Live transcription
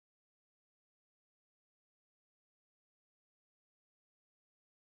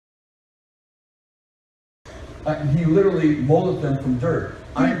He literally molded them from dirt.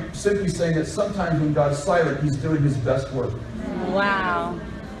 I'm simply saying that sometimes when God's silent, he's doing his best work. Wow.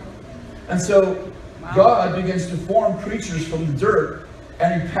 And so God begins to form creatures from the dirt,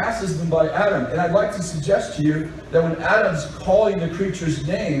 and he passes them by Adam. And I'd like to suggest to you that when Adam's calling the creatures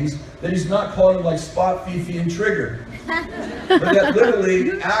names, that he's not calling them like Spot, Fifi, and Trigger. But that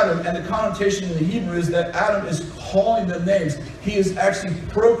literally Adam, and the connotation in the Hebrew is that Adam is calling them names. He is actually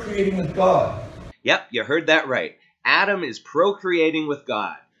procreating with God. Yep, you heard that right. Adam is procreating with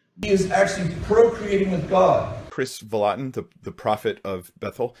God. He is actually procreating with God. Kris Vallotton, the prophet of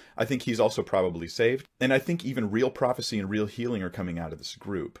Bethel, I think he's also probably saved. And I think even real prophecy and real healing are coming out of this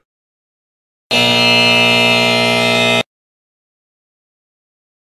group.